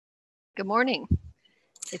Good morning.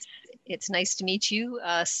 It's it's nice to meet you.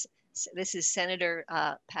 This is Senator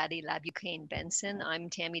Patty LaBoucane Benson. I'm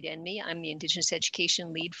Tammy Denby. I'm the Indigenous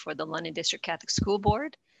Education Lead for the London District Catholic School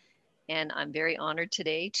Board, and I'm very honored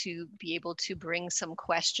today to be able to bring some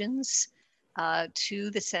questions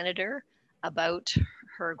to the Senator about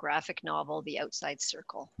her graphic novel, The Outside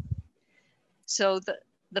Circle. So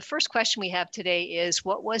the first question we have today is,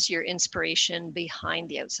 what was your inspiration behind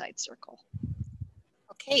The Outside Circle?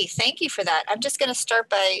 Okay, thank you for that. I'm just going to start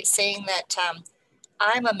by saying that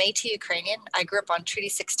I'm a Métis Ukrainian. I grew up on Treaty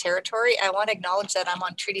 6 territory. I want to acknowledge that I'm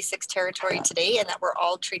on Treaty 6 territory today and that we're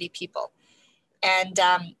all treaty people. And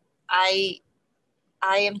I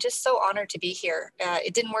am just so honored to be here.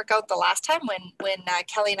 It didn't work out the last time when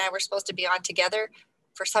Kelly and I were supposed to be on together.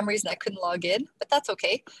 For some reason, I couldn't log in, but that's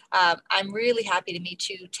okay. I'm really happy to meet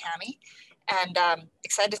you, Tammy, and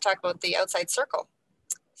excited to talk about The Outside Circle.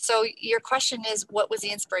 So your question is, what was the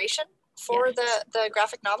inspiration for Yes. the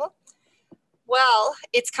graphic novel? Well,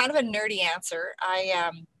 it's kind of a nerdy answer.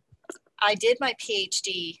 I did my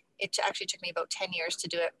PhD. It actually took me about 10 years to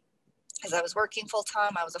do it because I was working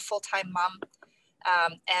full-time. I was a full-time mom,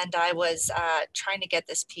 and I was trying to get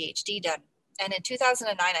this PhD done. And in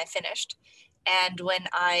 2009, I finished. And when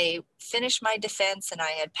I finished my defense and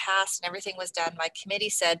I had passed and everything was done, my committee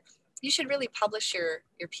said, you should really publish your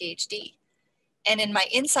PhD. And in my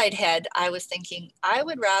inside head, I was thinking, I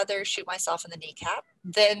would rather shoot myself in the kneecap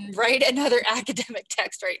than write another academic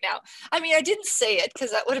text right now. I mean, I didn't say it because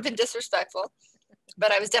that would have been disrespectful,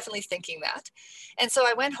 but I was definitely thinking that. And so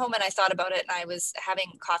I went home and I thought about it, and I was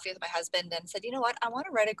having coffee with my husband and said, you know what, I want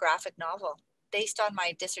to write a graphic novel based on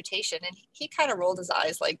my dissertation. And he kind of rolled his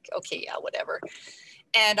eyes like, okay, yeah, whatever.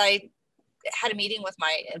 And I had a meeting with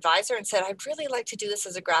my advisor and said, I'd really like to do this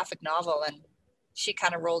as a graphic novel. And she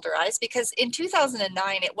kind of rolled her eyes because in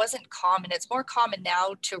 2009, it wasn't common. It's more common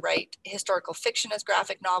now to write historical fiction as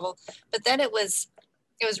graphic novel, but then it was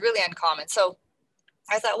really uncommon. So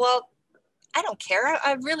I thought, well, I don't care.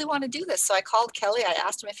 I really want to do this. So I called Kelly. I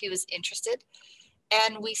asked him if he was interested.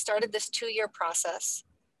 And we started this 2-year process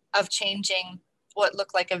of changing what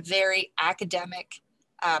looked like a very academic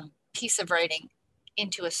piece of writing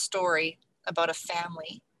into a story about a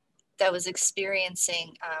family that was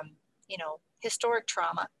experiencing, historic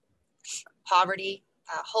trauma, poverty,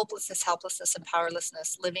 hopelessness, helplessness, and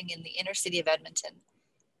powerlessness living in the inner city of Edmonton,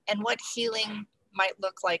 and what healing might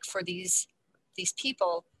look like for these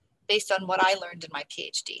people based on what I learned in my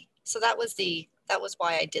PhD. So that was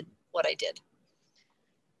why I did what I did.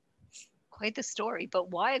 Quite the story,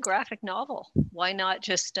 but why a graphic novel? Why not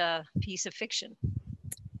just a piece of fiction?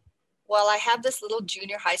 Well, I have this little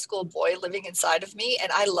junior high school boy living inside of me,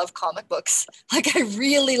 and I love comic books. Like, I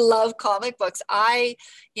really love comic books. I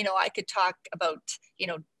could talk about,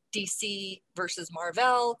 DC versus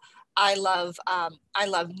Marvel. I love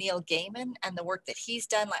Neil Gaiman and the work that he's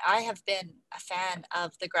done. Like, I have been a fan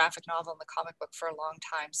of the graphic novel and the comic book for a long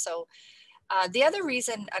time. So the other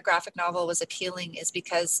reason a graphic novel was appealing is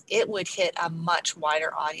because it would hit a much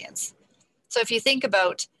wider audience. So if you think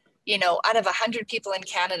about, out of 100 people in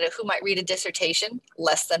Canada, who might read a dissertation?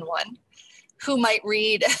 Less than one. Who might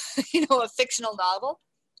read, a fictional novel?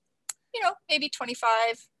 Maybe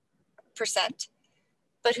 25%.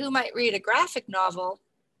 But who might read a graphic novel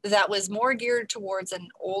that was more geared towards an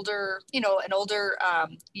older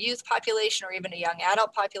youth population or even a young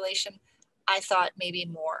adult population? I thought maybe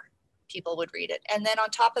more people would read it. And then on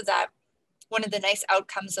top of that, one of the nice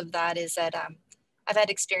outcomes of that is that I've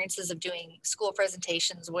had experiences of doing school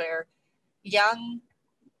presentations where young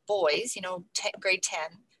boys, grade 10,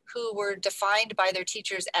 who were defined by their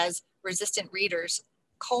teachers as resistant readers,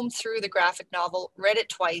 combed through the graphic novel, read it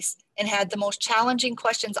twice, and had the most challenging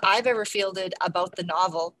questions I've ever fielded about the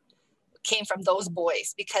novel came from those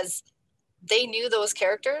boys because they knew those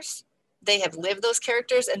characters, they have lived those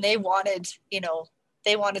characters, and they wanted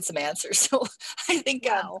some answers. So I think,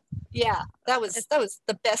 Wow. that was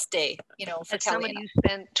the best day, for As Kelly. somebody who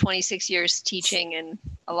spent 26 years teaching, and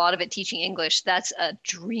a lot of it teaching English, that's a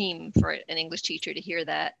dream for an English teacher to hear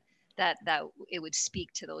that it would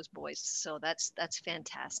speak to those boys. So that's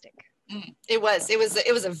fantastic. It was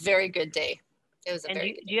a very good day. It was a and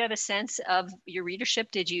very do you have a sense of your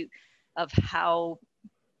readership? Of how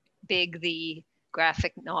big the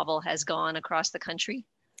graphic novel has gone across the country?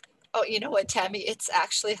 Oh, you know what, Tammy? It's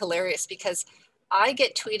actually hilarious because I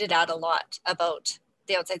get tweeted out a lot about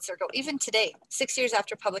The Outside Circle. Even today, 6 years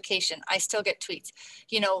after publication, I still get tweets.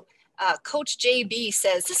 Coach JB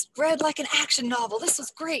says, this read like an action novel. This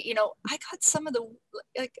was great. I got some of the,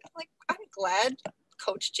 I'm glad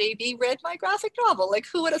Coach JB read my graphic novel. Like,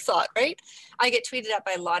 who would have thought, right? I get tweeted at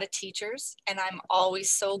by a lot of teachers, and I'm always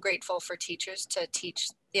so grateful for teachers to teach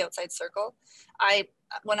the outside circle.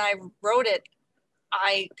 When I wrote it,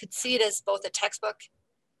 I could see it as both a textbook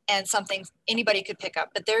and something anybody could pick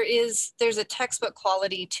up. But there's a textbook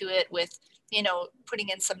quality to it with, you know, putting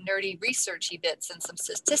in some nerdy researchy bits and some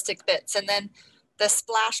statistic bits. And then the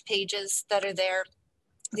splash pages that are there,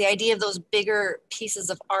 the idea of those bigger pieces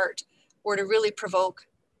of art were to really provoke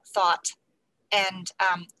thought and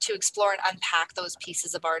to explore and unpack those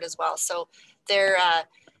pieces of art as well. So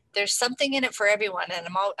there's something in it for everyone. And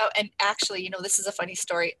and actually, you know, this is a funny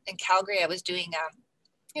story. In Calgary, I was doing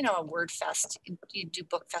you know, a word fest. You do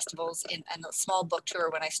book festivals and a small book tour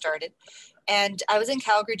when I started. And I was in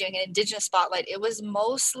Calgary doing an Indigenous spotlight. It was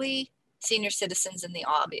mostly senior citizens in the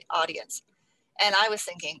audience. And I was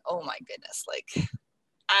thinking, oh my goodness, like,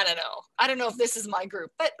 I don't know. I don't know if this is my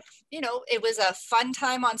group, but you know, it was a fun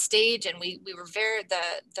time on stage, and we were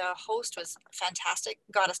the host was fantastic,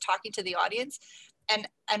 got us talking to the audience, and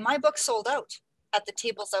my book sold out at the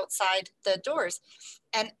tables outside the doors.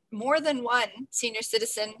 And more than one senior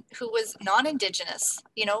citizen who was non-Indigenous,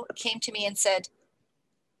 you know, came to me and said,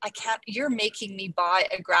 you're making me buy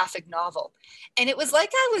a graphic novel. And it was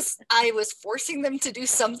like I was forcing them to do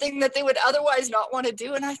something that they would otherwise not want to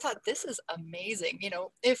do. And I thought, this is amazing. You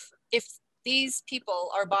know, if these people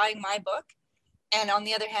are buying my book, and on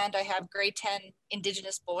the other hand, I have grade 10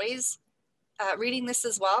 Indigenous boys reading this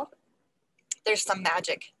as well, there's some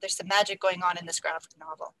magic. There's some magic going on in this graphic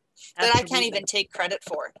novel that I can't even take credit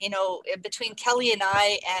for. You know, between Kelly and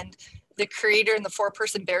I and the creator and the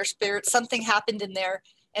 4-person bear spirit, something happened in there.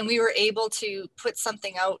 And we were able to put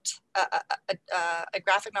something out, a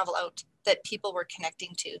graphic novel out that people were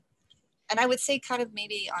connecting to. And I would say kind of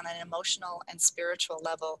maybe on an emotional and spiritual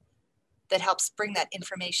level that helps bring that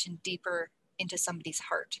information deeper into somebody's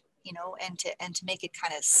heart, you know, and to make it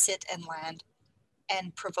kind of sit and land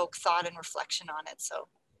and provoke thought and reflection on it. So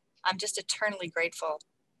I'm just eternally grateful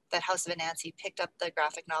that House of Anansi picked up the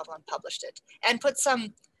graphic novel and published it, and put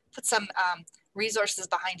some resources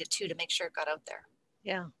behind it too to make sure it got out there.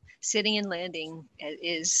 Yeah, sitting and landing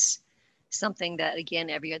is something that, again,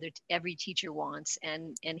 every teacher wants.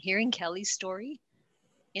 And hearing Kelly's story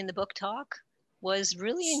in the book talk was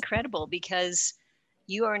really incredible, because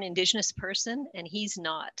you are an Indigenous person and he's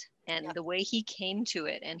not. And the way he came to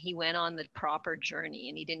it, and he went on the proper journey,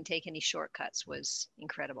 and he didn't take any shortcuts, was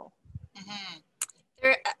incredible. Mm-hmm.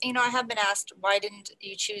 There, you know, I have been asked, why didn't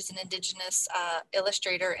you choose an Indigenous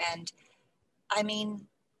illustrator? And I mean,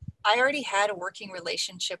 I already had a working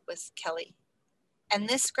relationship with Kelly. And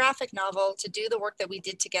this graphic novel, to do the work that we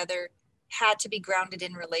did together, had to be grounded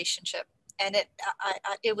in relationship. And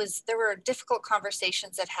there were difficult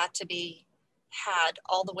conversations that had to be had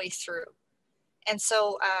all the way through. And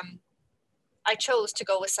so I chose to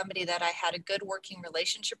go with somebody that I had a good working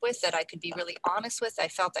relationship with, that I could be really honest with. I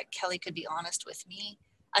felt that Kelly could be honest with me.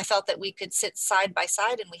 I felt that we could sit side by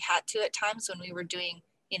side, and we had to at times when we were doing,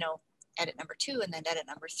 you know, edit number 2 and then edit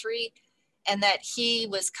number 3, and that he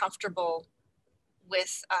was comfortable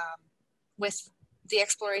with the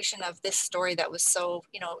exploration of this story that was so,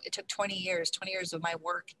 you know, it took 20 years of my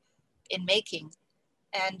work in making.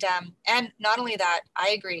 And not only that, I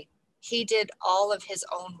agree, he did all of his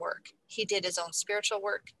own work. He did his own spiritual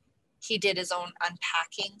work. He did his own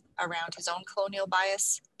unpacking around his own colonial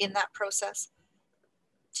bias in that process.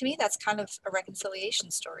 To me, that's kind of a reconciliation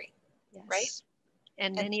story, yes. Right?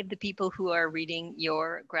 And many of the people who are reading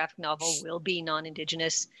your graphic novel will be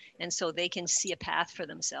non-Indigenous, and so they can see a path for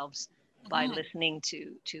themselves by listening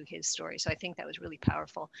to his story. So I think that was really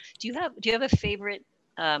powerful. Do you have a favorite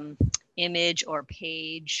image or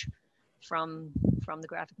page from the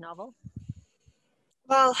graphic novel?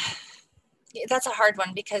 Well, that's a hard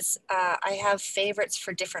one, because I have favorites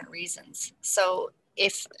for different reasons. So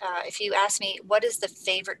if you ask me, what is the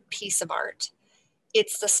favorite piece of art?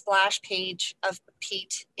 It's the splash page of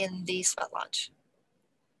Pete in the sweat lodge.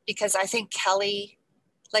 Because I think Kelly,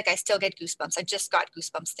 like, I still get goosebumps. I just got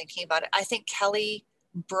goosebumps thinking about it. I think Kelly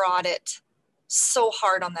brought it so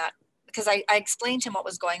hard on that, because I explained to him what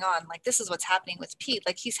was going on. Like, this is what's happening with Pete.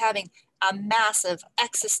 Like, he's having a massive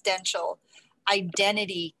existential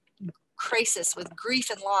identity crisis with grief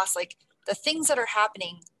and loss. Like, the things that are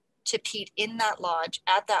happening to Pete in that lodge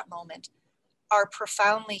at that moment are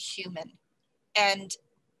profoundly human. And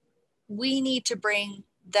we need to bring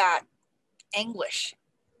that anguish,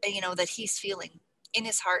 you know, that he's feeling in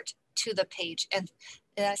his heart to the page. And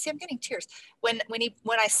I see I'm getting tears. When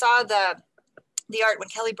I saw the art, when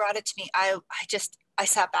Kelly brought it to me, I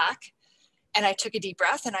sat back and I took a deep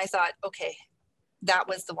breath, and I thought, okay, that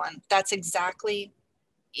was the one. That's exactly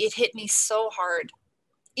it hit me so hard.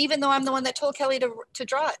 Even though I'm the one that told Kelly to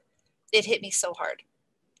draw it, it hit me so hard.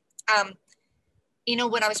 You know,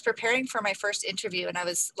 when I was preparing for my first interview, and I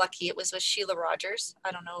was lucky, it was with Sheila Rogers.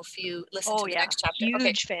 I don't know if you listened to the next chapter.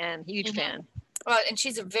 Huge fan, huge fan. Well, and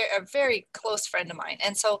she's a very close friend of mine.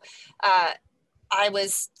 And so I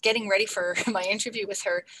was getting ready for my interview with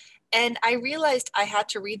her, and I realized I had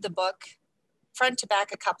to read the book front to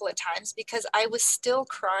back a couple of times because I was still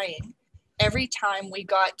crying every time we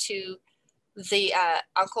got to the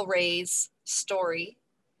Uncle Ray's story,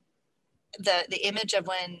 the image of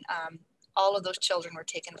when all of those children were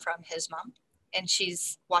taken from his mom and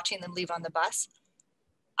she's watching them leave on the bus.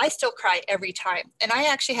 I still cry every time. And I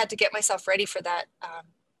actually had to get myself ready for that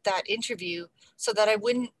interview so that I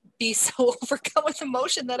wouldn't be so overcome with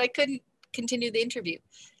emotion that I couldn't continue the interview.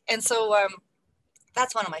 And so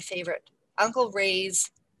that's one of my favorite Uncle Ray's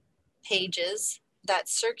pages, that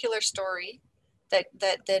circular story that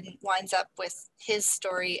then winds up with his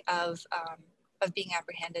story of being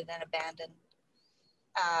apprehended and abandoned.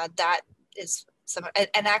 That is some,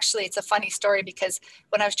 and actually it's a funny story because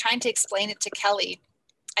when I was trying to explain it to Kelly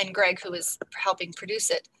and Greg, who was helping produce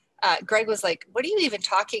it, Greg was like, what are you even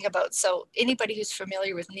talking about? So anybody who's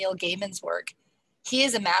familiar with Neil Gaiman's work, he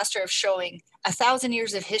is a master of showing 1,000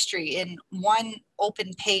 years of history in one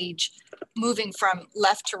open page, moving from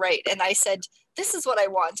left to right. And I said, this is what I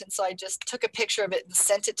want. And so I just took a picture of it and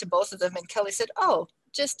sent it to both of them. And Kelly said, oh,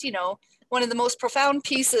 just, you know, one of the most profound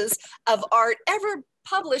pieces of art ever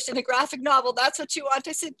published in a graphic novel. That's what you want.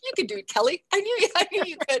 I said, you can do it, Kelly. I knew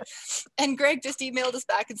you could. And Greg just emailed us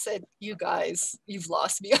back and said, you guys, you've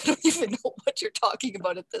lost me. I don't even know what you're talking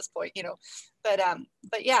about at this point, you know.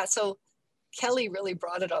 But yeah, so Kelly really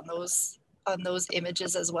brought it on those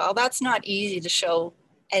images as well. That's not easy to show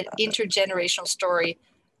an intergenerational story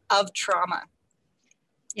of trauma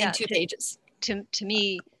in 2 pages. To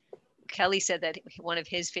me, Kelly said that one of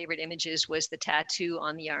his favorite images was the tattoo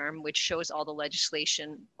on the arm, which shows all the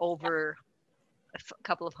legislation over a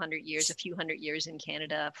couple of hundred years, a few hundred years in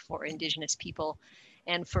Canada for Indigenous people.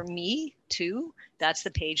 And for me too, that's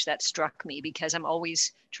the page that struck me because I'm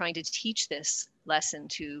always trying to teach this lesson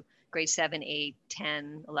to grade 7, 8,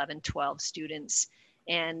 10, 11, 12 students.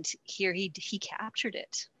 And here he captured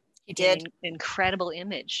it. He did. An incredible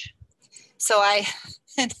image. So I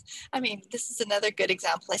mean, this is another good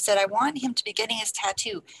example. I said, I want him to be getting his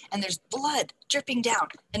tattoo and there's blood dripping down.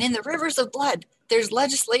 And in the rivers of blood, there's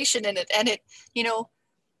legislation in it. And it, you know,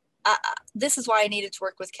 this is why I needed to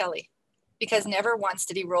work with Kelly, because never once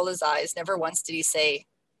did he roll his eyes. Never once did he say,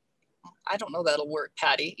 I don't know that'll work,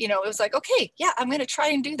 Patty. You know, it was like, okay, yeah, I'm going to try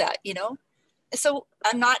and do that, you know. So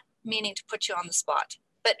I'm not meaning to put you on the spot,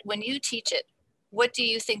 but when you teach it, what do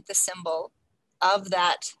you think the symbol of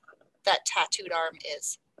that tattooed arm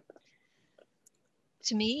is?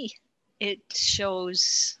 To me, it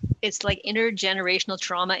shows, it's like intergenerational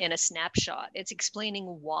trauma in a snapshot. It's explaining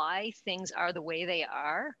why things are the way they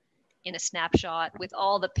are in a snapshot with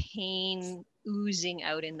all the pain oozing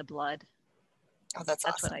out in the blood. Oh, that's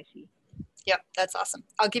awesome. What I see. Yep, that's awesome.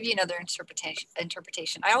 I'll give you another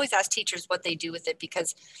interpretation. I always ask teachers what they do with it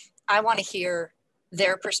because I want to hear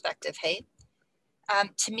their perspective. Hey,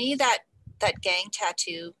 to me, that gang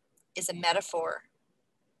tattoo is a metaphor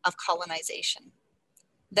of colonization.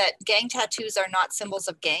 That gang tattoos are not symbols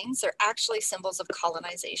of gangs, they're actually symbols of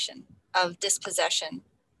colonization, of dispossession,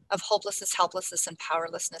 of hopelessness, helplessness, and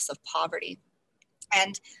powerlessness, of poverty.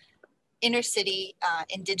 And inner city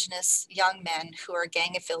Indigenous young men who are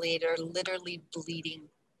gang affiliated are literally bleeding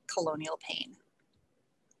colonial pain.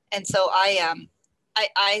 And so I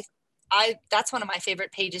that's one of my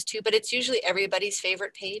favorite pages too, but it's usually everybody's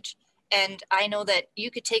favorite page. And I know that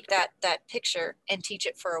you could take that picture and teach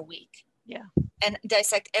it for a week. Yeah. And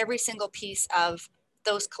dissect every single piece of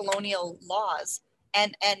those colonial laws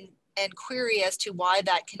and query as to why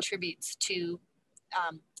that contributes to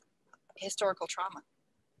historical trauma.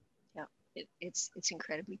 Yeah, it's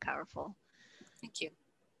incredibly powerful. Thank you.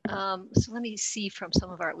 So let me see from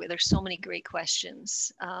some of our, there's so many great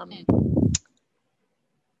questions.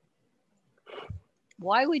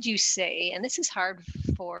 Why would you say, and this is hard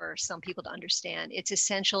for some people to understand, it's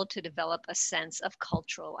essential to develop a sense of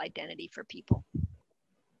cultural identity for people?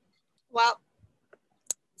 Well,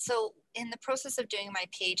 so in the process of doing my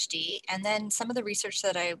PhD and then some of the research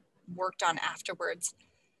that I worked on afterwards,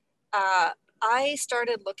 I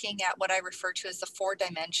started looking at what I refer to as the 4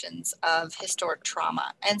 dimensions of historic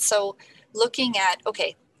trauma. And so looking at,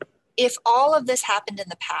 okay, if all of this happened in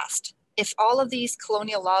the past, if all of these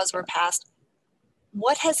colonial laws were passed,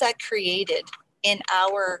 what has that created in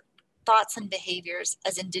our thoughts and behaviors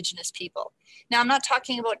as Indigenous people. Now, I'm not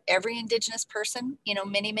talking about every Indigenous person. You know,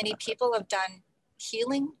 many people have done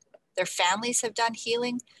healing. Their families have done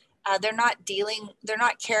healing. They're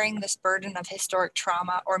not carrying this burden of historic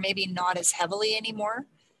trauma, or maybe not as heavily anymore.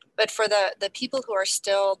 But for the people who are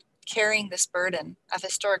still carrying this burden of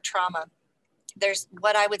historic trauma, there's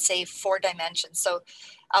what I would say 4 dimensions. So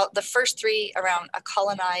the first 3 around a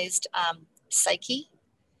colonized psyche,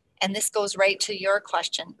 and this goes right to your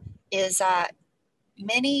question, is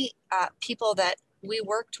many people that we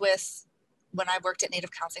worked with when I worked at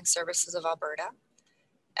Native Counseling Services of Alberta,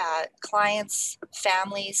 clients,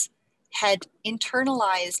 families had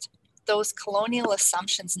internalized those colonial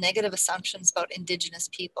assumptions, negative assumptions about Indigenous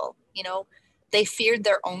people. You know, they feared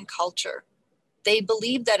their own culture. They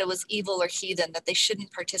believed that it was evil or heathen, that they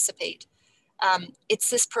shouldn't participate. It's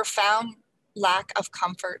this profound lack of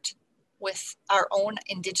comfort with our own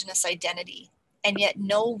Indigenous identity, and yet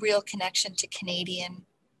no real connection to Canadian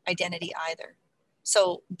identity either.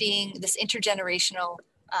 So being this intergenerational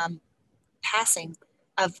passing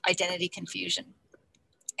of identity confusion.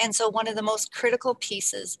 And so one of the most critical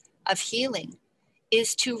pieces of healing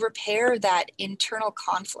is to repair that internal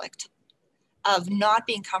conflict of not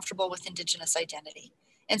being comfortable with Indigenous identity.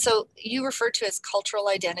 And so you refer to as cultural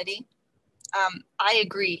identity. I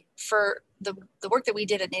agree. For the work that we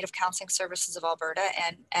did at Native Counseling Services of Alberta,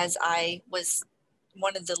 and as I was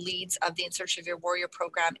one of the leads of the In Search of Your Warrior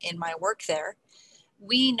program in my work there,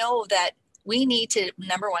 we know that we need to,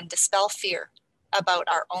 number one, dispel fear about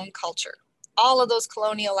our own culture. All of those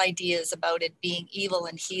colonial ideas about it being evil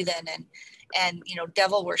and heathen and you know,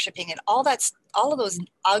 devil worshiping, and all of those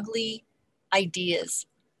ugly ideas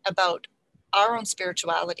about our own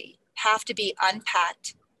spirituality have to be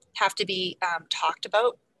unpacked, have to be talked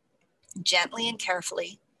about gently and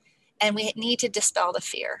carefully, and we need to dispel the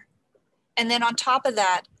fear. And then on top of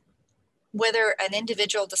that, whether an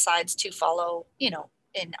individual decides to follow, you know,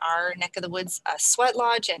 in our neck of the woods, a sweat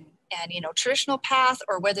lodge and you know, traditional path,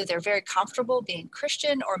 or whether they're very comfortable being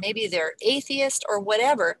Christian, or maybe they're atheist or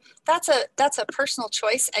whatever, that's a personal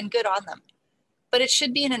choice, and good on them. But it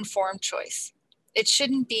should be an informed choice. It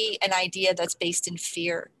shouldn't be an idea that's based in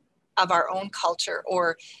fear of our own culture,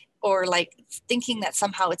 or like thinking that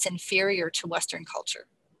somehow it's inferior to Western culture.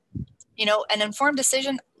 You know, an informed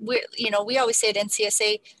decision, we always say at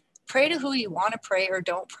NCSA, pray to who you want to pray, or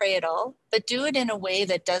don't pray at all, but do it in a way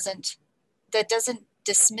that doesn't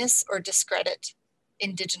dismiss or discredit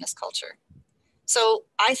Indigenous culture. So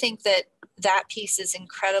I think that piece is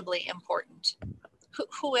incredibly important.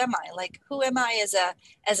 Who am I? Like, who am I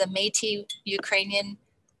as a Métis, Ukrainian,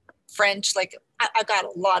 French? Like, I've got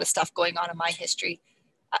a lot of stuff going on in my history.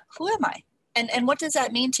 Who am I? And what does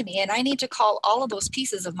that mean to me? And I need to call all of those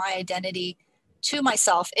pieces of my identity to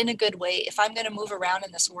myself in a good way if I'm going to move around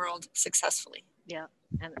in this world successfully. Yeah.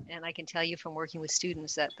 And I can tell you from working with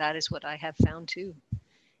students that is what I have found too.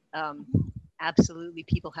 Absolutely,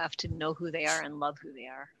 people have to know who they are and love who they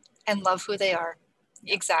are. And love who they are.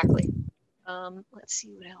 Yeah. Exactly. Let's see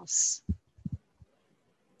what else.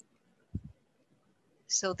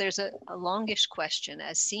 So there's a longish question.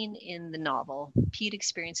 As seen in the novel, Pete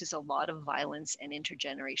experiences a lot of violence and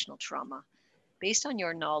intergenerational trauma. Based on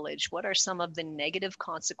your knowledge, what are some of the negative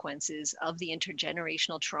consequences of the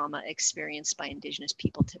intergenerational trauma experienced by Indigenous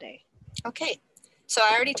people today? Okay, so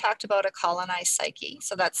I already talked about a colonized psyche.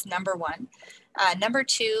 So that's number one. Number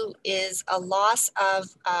two is a loss of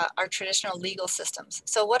our traditional legal systems.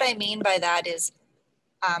 So what I mean by that is,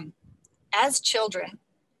 as children,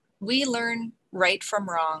 we learn right from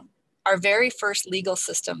wrong, our very first legal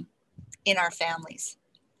system in our families.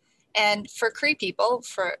 And for Cree people,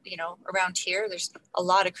 for, you know, around here, there's a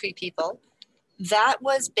lot of Cree people, that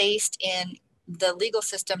was based in the legal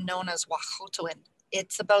system known as Wahkotowan.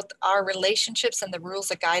 It's about our relationships and the rules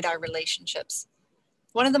that guide our relationships.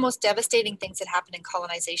 One of the most devastating things that happened in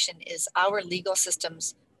colonization is our legal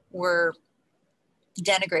systems were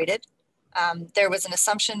denigrated. There was an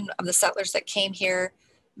assumption of the settlers that came here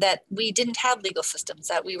that we didn't have legal systems,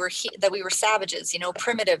 that we were savages, you know,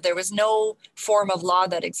 primitive. There was no form of law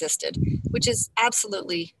that existed, which is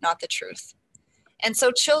absolutely not the truth. And so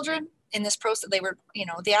children in this process, they were, you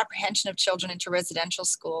know, the apprehension of children into residential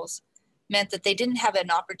schools meant that they didn't have an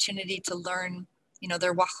opportunity to learn, you know,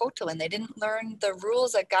 their Wahkoto, and they didn't learn the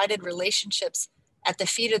rules that guided relationships at the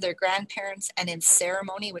feet of their grandparents and in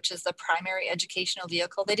ceremony, which is the primary educational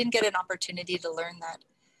vehicle. They didn't get an opportunity to learn that.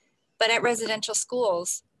 But at residential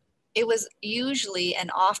schools, it was usually and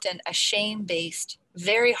often a shame-based,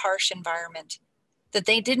 very harsh environment that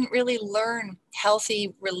they didn't really learn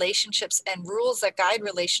healthy relationships and rules that guide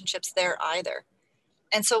relationships there either.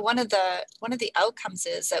 And so one of the outcomes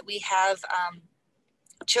is that we have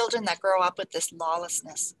children that grow up with this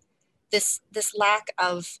lawlessness, this lack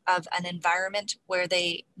of an environment where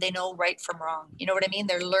they know right from wrong. You know what I mean?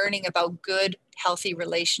 They're learning about good, healthy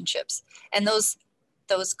relationships, and those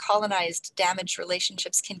colonized, damaged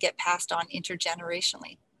relationships can get passed on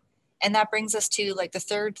intergenerationally. And that brings us to like the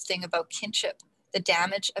third thing about kinship, the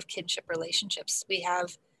damage of kinship relationships. We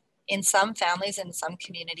have in some families and some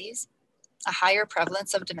communities a higher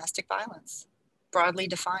prevalence of domestic violence, broadly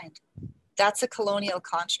defined. That's a colonial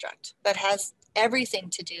construct that has everything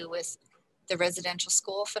to do with the residential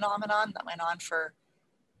school phenomenon that went on for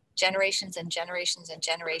generations and generations and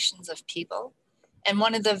generations of people. And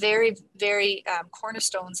one of the very, very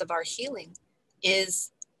cornerstones of our healing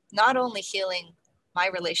is not only healing my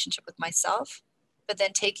relationship with myself, but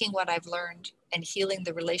then taking what I've learned and healing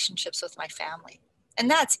the relationships with my family. And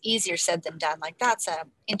that's easier said than done. Like that's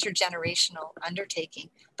an intergenerational undertaking,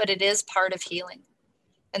 but it is part of healing.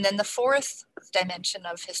 And then the fourth dimension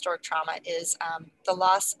of historic trauma is the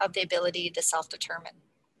loss of the ability to self-determine.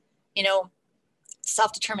 You know,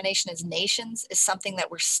 self-determination as nations is something that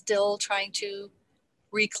we're still trying to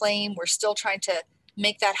reclaim. We're still trying to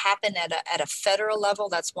make that happen at a federal level.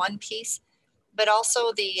 That's one piece. But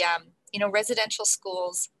also the, residential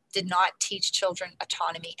schools did not teach children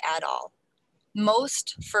autonomy at all.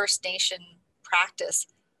 Most First Nation practice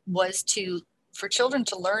was for children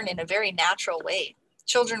to learn in a very natural way.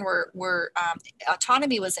 Children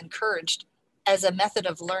autonomy was encouraged as a method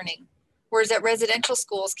of learning. Whereas at residential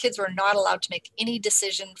schools, kids were not allowed to make any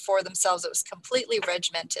decision for themselves. It was completely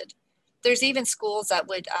regimented. There's even schools that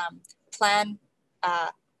would plan,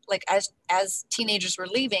 like as teenagers were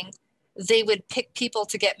leaving, they would pick people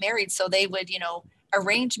to get married. So they would,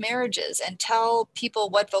 arrange marriages and tell people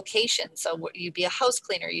what vocation. So you'd be a house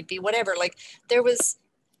cleaner, you'd be whatever. Like there was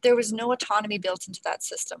no autonomy built into that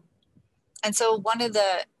system. And so one of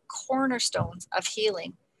the cornerstones of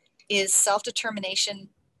healing is self-determination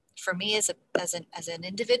for me as an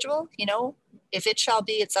individual. If it shall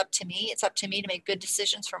be, it's up to me. It's up to me to make good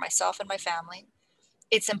decisions for myself and my family.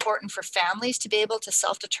 It's important for families to be able to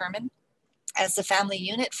self-determine as the family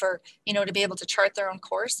unit to be able to chart their own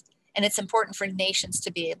course. And it's important for nations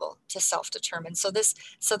to be able to self-determine. So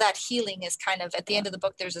that healing is kind of, at the end of the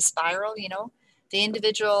book, there's a spiral, the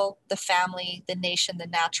individual, the family, the nation, the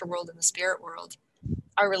natural world, and the spirit world.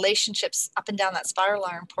 Our relationships up and down that spiral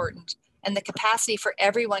are important. And the capacity for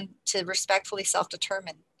everyone to respectfully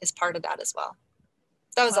self-determine is part of that as well.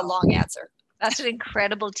 That was a long answer. That's an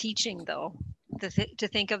incredible teaching, though, to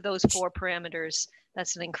think of those 4 parameters.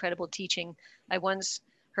 That's an incredible teaching. I once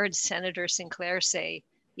heard Senator Sinclair say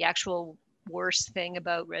the actual worst thing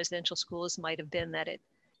about residential schools might have been that it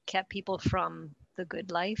kept people from the good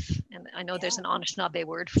life. And I know there's an Anishinaabe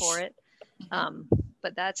word for it,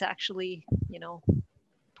 but that's actually,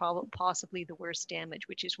 possibly the worst damage,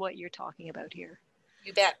 which is what you're talking about here.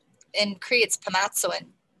 You bet. In Cree, it's Pamatsuin.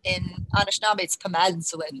 In Anishinaabe, it's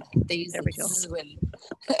Pamadzuin. They use there we go. Zwin.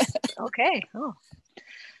 Okay.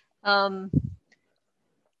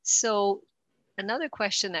 So another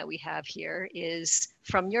question that we have here is,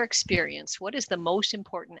 from your experience, what is the most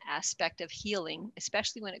important aspect of healing,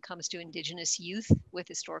 especially when it comes to Indigenous youth with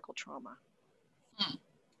historical trauma?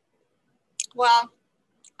 Well,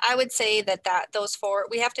 I would say that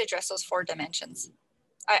we have to address those 4 dimensions.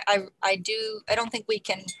 I don't think we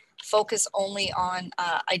can focus only on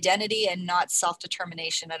identity and not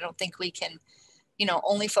self-determination. I don't think we can,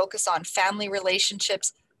 only focus on family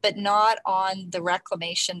relationships, but not on the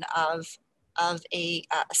reclamation of a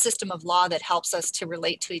system of law that helps us to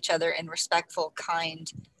relate to each other in respectful,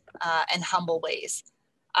 kind, and humble ways.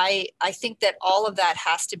 I think that all of that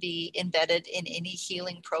has to be embedded in any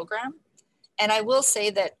healing program. And I will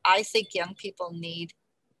say that I think young people need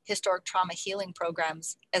historic trauma healing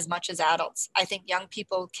programs as much as adults. I think young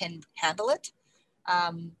people can handle it.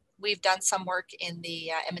 We've done some work in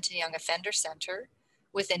the Edmonton Young Offender Center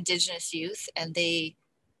with Indigenous youth, and they,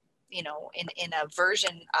 in a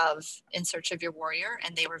version of In Search of Your Warrior,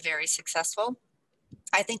 and they were very successful.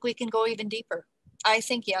 I think we can go even deeper. I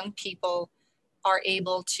think young people are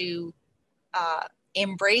able to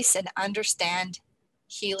embrace and understand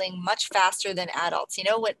healing much faster than adults.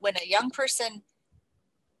 When a young person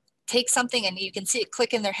takes something and you can see it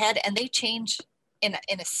click in their head and they change in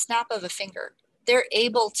a snap of a finger, they're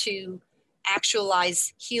able to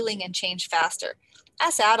actualize healing and change faster.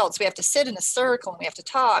 As adults, we have to sit in a circle and we have to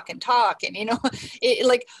talk and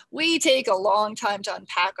we take a long time to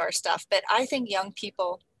unpack our stuff. But I think young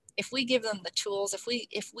people, if we give them the tools,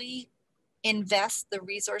 if we invest the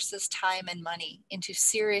resources, time, and money into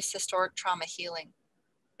serious historic trauma healing,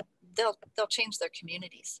 they'll change their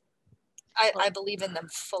communities. I believe in them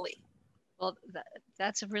fully. Well,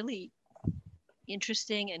 that's a really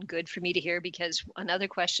interesting and good for me to hear, because another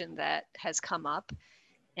question that has come up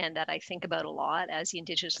and that I think about a lot as the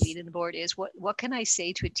Indigenous lead in the board is what can I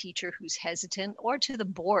say to a teacher who's hesitant, or to the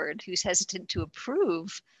board who's hesitant to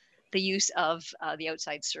approve the use of the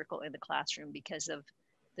outside circle in the classroom because of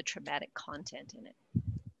the traumatic content in it?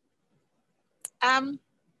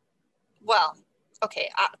 Well, okay,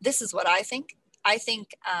 this is what I think. I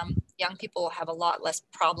think young people have a lot less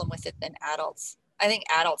problem with it than adults. I think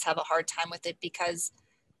adults have a hard time with it because,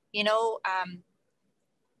 you know, an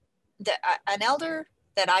elder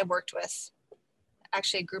that I worked with,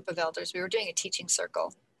 actually a group of elders, we were doing a teaching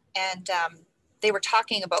circle, and they were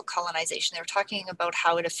talking about colonization. They were talking about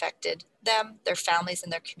how it affected them, their families,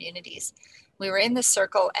 and their communities. We were in this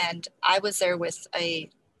circle, and I was there with a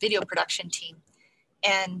video production team,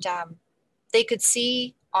 and they could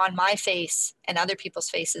see on my face and other people's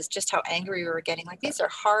faces just how angry we were getting. Like, these are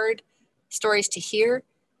hard stories to hear,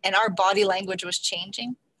 and our body language was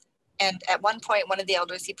changing. And at one point, one of the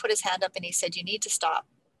elders, he put his hand up and he said, "You need to stop."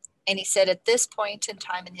 And he said, "At this point in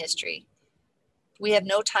time in history, we have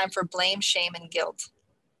no time for blame, shame, and guilt."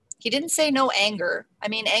 He didn't say no anger. I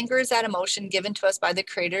mean, anger is that emotion given to us by the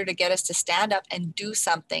Creator to get us to stand up and do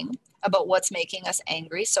something about what's making us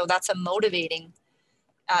angry. So that's a motivating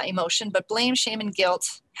emotion. But blame, shame, and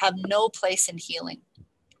guilt have no place in healing.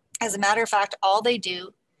 As a matter of fact, all they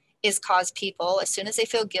do is cause people, as soon as they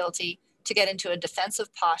feel guilty, to get into a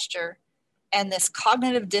defensive posture. And this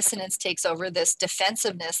cognitive dissonance takes over, this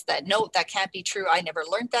defensiveness that, no, that can't be true. I never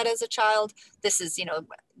learned that as a child. This is, you know,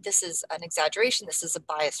 this is an exaggeration. This is a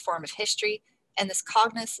biased form of history. And this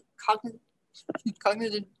cognitive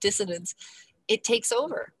dissonance, it takes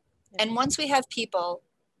over. And once we have people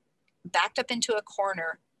backed up into a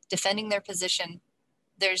corner, defending their position,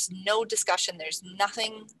 there's no discussion. There's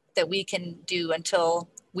nothing that we can do until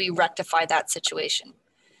we rectify that situation.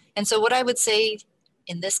 And so what I would say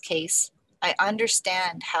in this case, I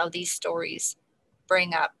understand how these stories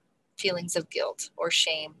bring up feelings of guilt or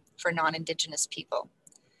shame for non-Indigenous people,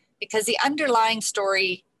 because the underlying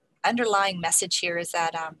message here is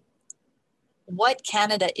that what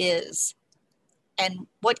Canada is and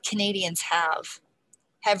what Canadians have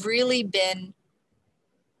really been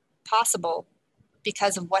possible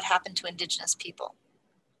because of what happened to Indigenous people.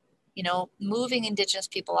 You know, moving Indigenous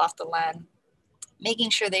people off the land,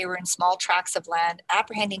 making sure they were in small tracts of land,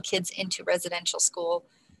 apprehending kids into residential school,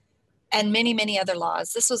 and many, many other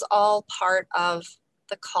laws. This was all part of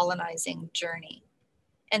the colonizing journey.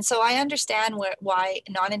 And so I understand why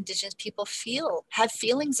non-Indigenous people have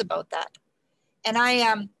feelings about that. And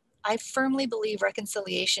I firmly believe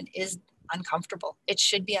reconciliation is uncomfortable. It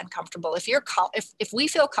should be uncomfortable. If we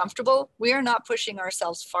feel comfortable, we are not pushing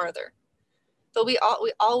ourselves farther. But we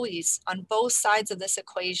always, on both sides of this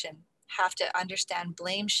equation, have to understand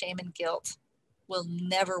blame, shame, and guilt will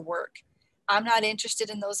never work. I'm not interested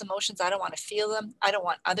in those emotions. I don't want to feel them. I don't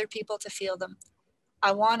want other people to feel them.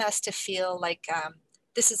 I want us to feel like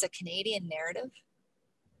this is a Canadian narrative.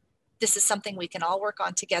 This is something we can all work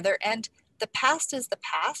on together. And the past is the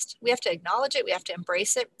past. We have to acknowledge it. We have to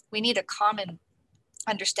embrace it. We need a common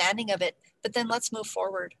understanding of it. But then let's move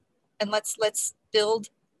forward and let's build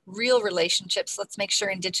real relationships. Let's make sure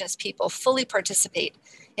Indigenous people fully participate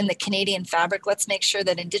in the Canadian fabric. Let's make sure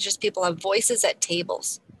that Indigenous people have voices at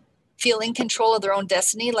tables, feel in control of their own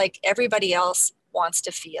destiny like everybody else wants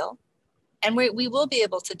to feel. And we will be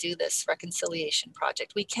able to do this reconciliation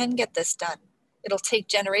project. We can get this done. It'll take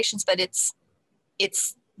generations, but it's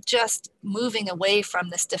just moving away from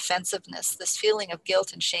this defensiveness, this feeling of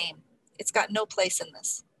guilt and shame. It's got no place in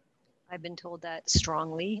this. I've been told that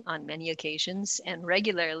strongly on many occasions and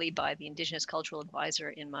regularly by the Indigenous Cultural Advisor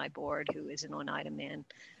in my board, who is an Oneida man,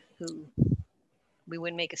 who we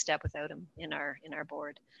wouldn't make a step without him in our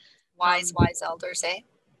board. Wise elders, eh?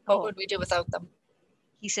 What would we do without them?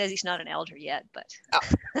 He says he's not an elder yet, but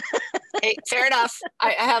hey, fair enough.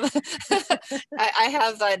 I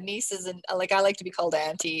have nieces, and I like to be called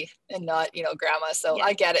auntie and not grandma. So yeah.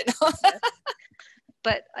 I get it. Yeah.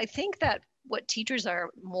 But I think that what teachers are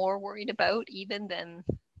more worried about, even than,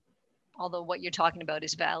 although what you're talking about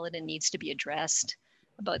is valid and needs to be addressed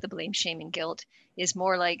about the blame, shame, and guilt, is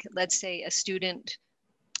more like, let's say, a student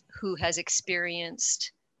who has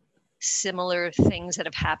experienced similar things that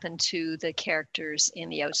have happened to the characters in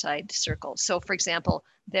the outside circle. So for example,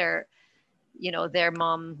 their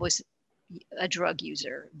mom was a drug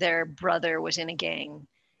user, their brother was in a gang,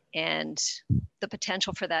 and the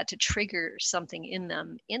potential for that to trigger something in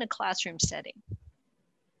them in a classroom setting.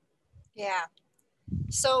 Yeah.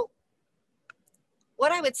 So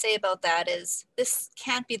what I would say about that is this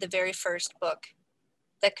can't be the very first book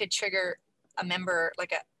that could trigger a member,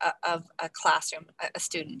 like of a classroom, a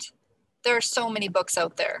student. There are so many books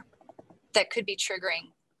out there that could be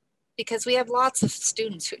triggering, because we have lots of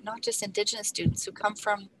students who, not just Indigenous students, who come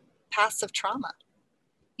from paths of trauma.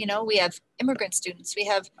 You know, we have immigrant students, we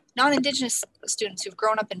have non-Indigenous students who've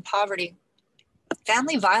grown up in poverty.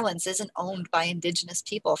 Family violence isn't owned by Indigenous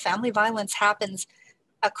people. Family violence happens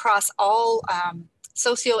across all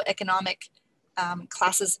socioeconomic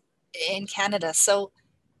classes in Canada. So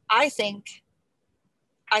I think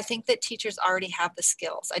that teachers already have the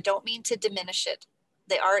skills. I don't mean to diminish it.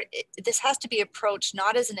 This has to be approached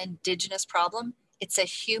not as an Indigenous problem. It's a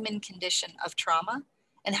human condition of trauma.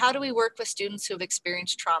 And how do we work with students who have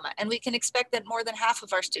experienced trauma? And we can expect that more than half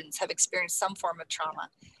of our students have experienced some form of trauma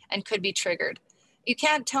and could be triggered. You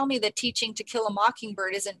can't tell me that teaching To Kill a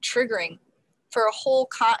Mockingbird isn't triggering for a whole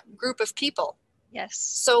group of people. Yes,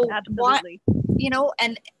 so absolutely.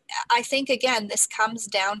 And I think, again, this comes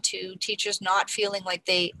down to teachers not feeling like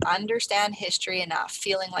they understand history enough,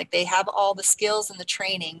 feeling like they have all the skills and the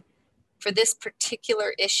training for this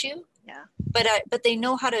particular issue. Yeah. But they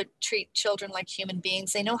know how to treat children like human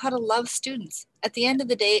beings. They know how to love students. At the end of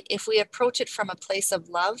the day, if we approach it from a place of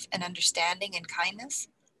love and understanding and kindness,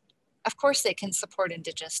 of course they can support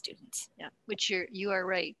Indigenous students. Yeah, which you are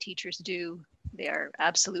right. Teachers do. They are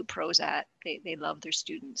absolute pros at. They love their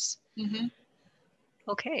students. Mm-hmm.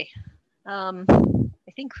 Okay.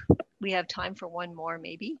 I think we have time for one more,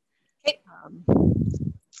 maybe. Okay.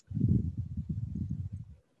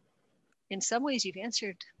 In some ways, you've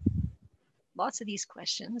answered lots of these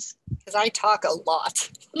questions. Because I talk a lot.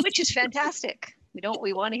 Which is fantastic.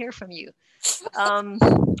 We want to hear from you. Tell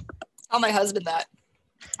my husband that.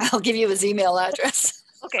 I'll give you his email address.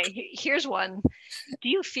 Okay, here's one. Do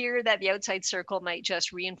you fear that the outside circle might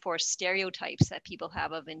just reinforce stereotypes that people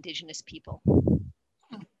have of Indigenous people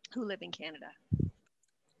who live in Canada?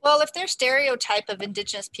 Well, if their stereotype of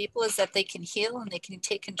Indigenous people is that they can heal and they can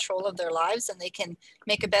take control of their lives and they can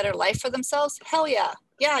make a better life for themselves, hell yeah.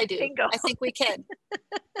 Yeah, I do. Bingo. I think we can.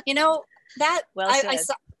 That well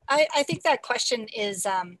said. I think that question is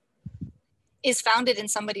founded in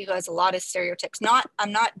somebody who has a lot of stereotypes.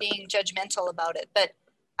 I'm not being judgmental about it, but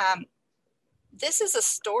this is a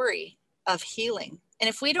story of healing. And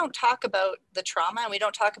if we don't talk about the trauma and we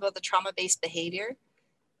don't talk about the trauma-based behavior,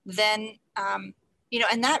 then, and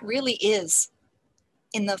that really is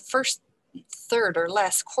in the first third or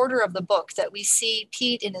less quarter of the book that we see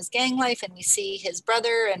Pete in his gang life, and we see his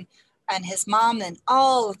brother and his mom and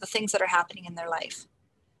all of the things that are happening in their life.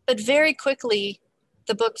 But very quickly,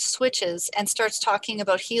 the book switches and starts talking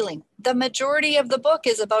about healing. The majority of the book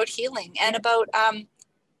is about healing and about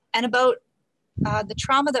the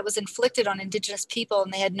trauma that was inflicted on Indigenous people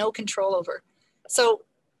and they had no control over. So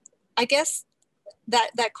I guess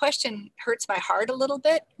that question hurts my heart a little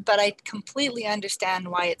bit, but I completely understand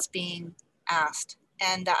why it's being asked.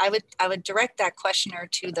 And I would direct that questioner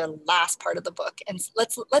to the last part of the book. And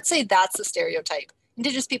let's say that's the stereotype.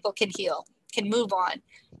 Indigenous people can heal, can move on.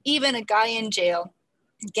 Even a guy in jail,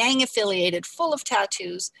 gang affiliated, full of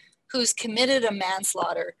tattoos, who's committed a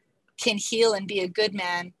manslaughter, can heal and be a good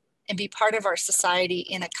man and be part of our society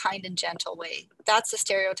in a kind and gentle way. That's the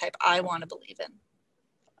stereotype I want to believe in.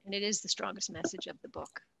 And it is the strongest message of the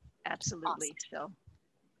book. Absolutely. Awesome. So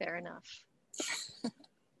fair enough.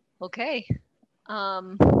 Okay.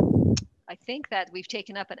 I think that we've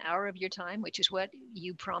taken up an hour of your time, which is what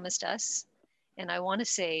you promised us. And I want to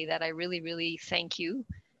say that I really, really thank you.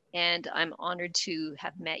 And I'm honored to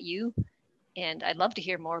have met you. And I'd love to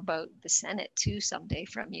hear more about the Senate too someday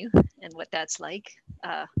from you and what that's like.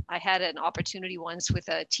 I had an opportunity once with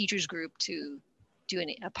a teachers group to do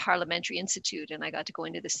a parliamentary institute, and I got to go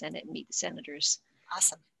into the Senate and meet the senators.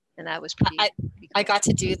 Awesome. And that was pretty cool. I got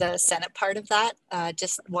to do the Senate part of that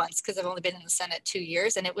just once, because I've only been in the Senate 2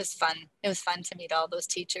 years, and it was fun. It was fun to meet all those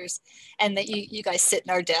teachers, and that you guys sit in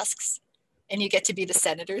our desks and you get to be the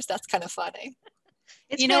senators. That's kind of funny.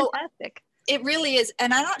 It's fantastic. It really is.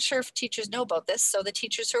 And I'm not sure if teachers know about this. So the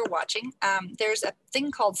teachers who are watching, there's a thing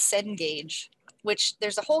called Cengage, which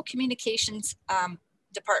there's a whole communications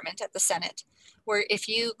department at the Senate, where if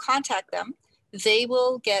you contact them, they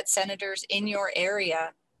will get senators in your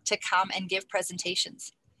area to come and give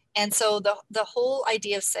presentations. And so the whole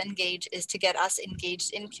idea of Cengage is to get us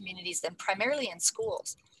engaged in communities, then primarily in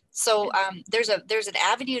schools. So there's an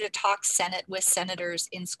avenue to talk Senate with senators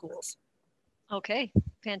in schools. Okay,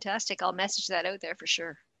 fantastic. I'll message that out there for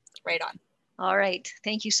sure. Right on. All right.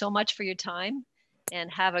 Thank you so much for your time, and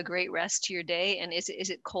have a great rest to your day. And is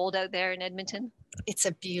it cold out there in Edmonton? It's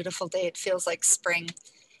a beautiful day. It feels like spring.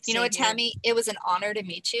 You know what, Tammy, it was an honor to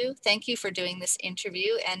meet you. Thank you for doing this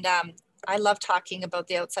interview. And I love talking about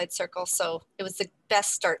the outside circle. So it was the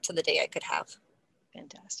best start to the day I could have.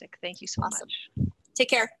 Fantastic. Thank you so much. Take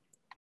care.